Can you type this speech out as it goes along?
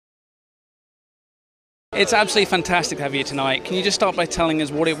It's absolutely fantastic to have you tonight. Can you just start by telling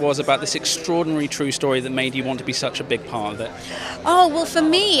us what it was about this extraordinary true story that made you want to be such a big part of it? Oh, well, for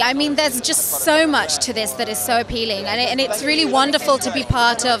me, I mean, there's just so much to this that is so appealing. And it's really wonderful to be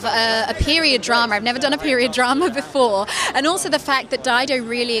part of a period drama. I've never done a period drama before. And also the fact that Dido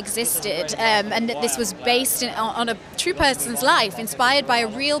really existed and that this was based on a true person's life, inspired by a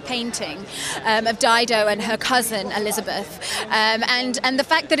real painting of Dido and her cousin, Elizabeth. And the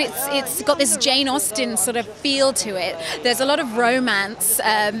fact that it's got this Jane Austen sort of feel to it. There's a lot of romance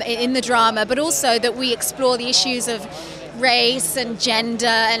in the drama, but also that we explore the issues of race and gender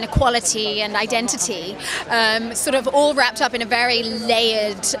and equality and identity, sort of all wrapped up in a very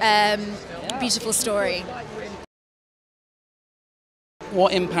layered, beautiful story.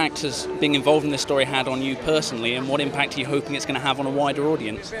 What impact has being involved in this story had on you personally, and what impact are you hoping it's going to have on a wider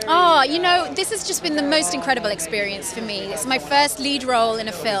audience? Oh, you know, this has just been the most incredible experience for me. It's my first lead role in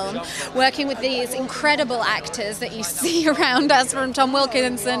a film, working with these incredible actors that you see around us, from Tom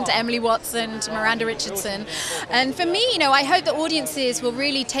Wilkinson to Emily Watson to Miranda Richardson. And for me, you know, I hope that audiences will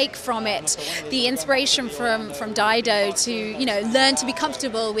really take from it the inspiration from Dido to, you know, learn to be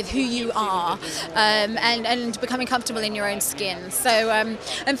comfortable with who you are and becoming comfortable in your own skin. So.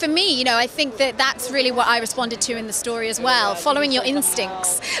 And for me, you know, I think that that's really what I responded to in the story as well. Following your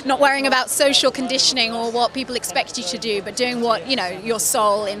instincts, not worrying about social conditioning or what people expect you to do, but doing what, you know, your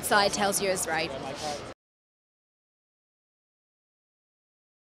soul inside tells you is right.